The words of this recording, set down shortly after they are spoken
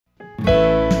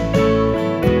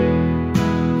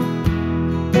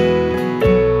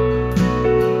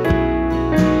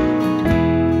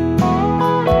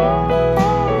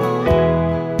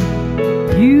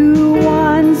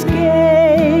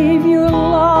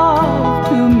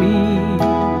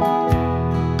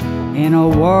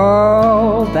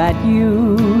that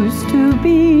used to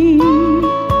be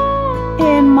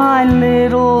in my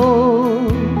little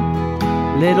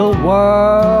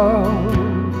world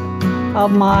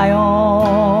of my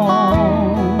own.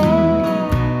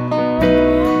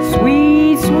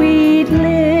 Sweet, sweet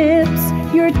lips,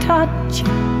 your touch,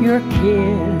 your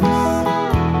kiss.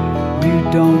 You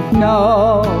don't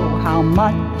know how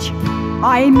much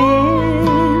I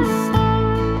miss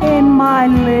in my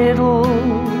little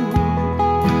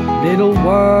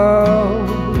world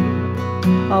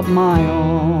of my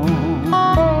own.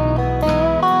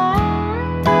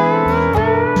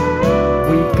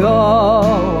 We go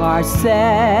our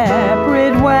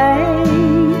separate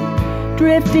ways,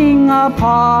 drifting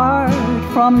apart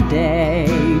from day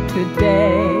to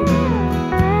day,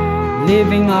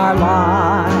 living our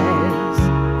lives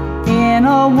in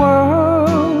a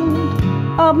world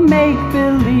of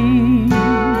make-believe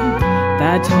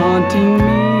that's haunting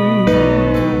me.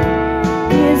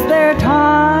 Is there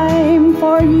time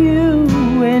for you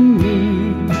and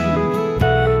me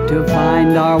to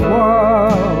find our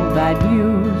world that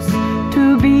used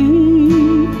to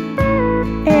be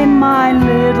in my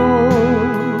little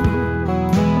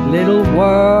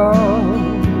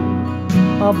world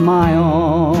of my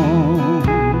own?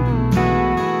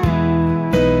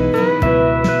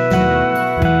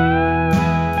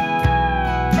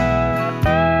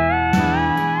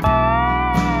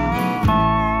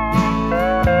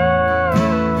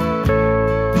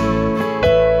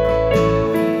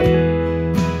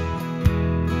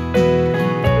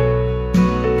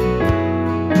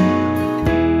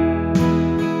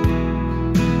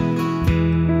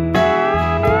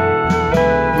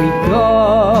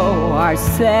 Our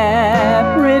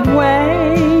separate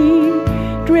ways,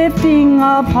 drifting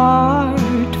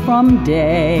apart from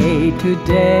day to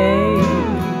day,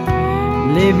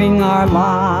 living our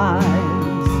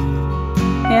lives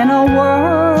in a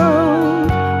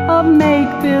world of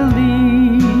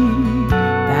make-believe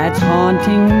that's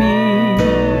haunting me.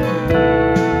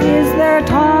 Is there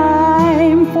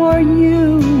time for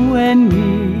you and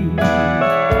me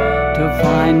to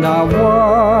find our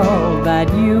world that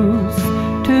used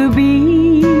to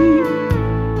be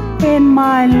in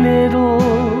my little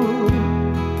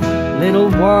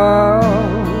world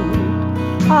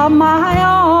of my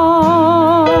own?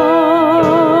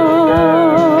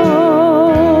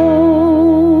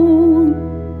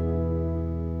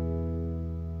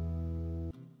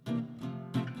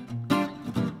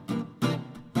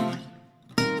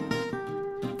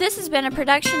 This has been a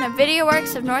production of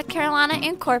VideoWorks of North Carolina,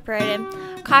 Incorporated.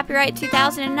 Copyright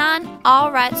 2009,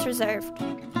 all rights reserved.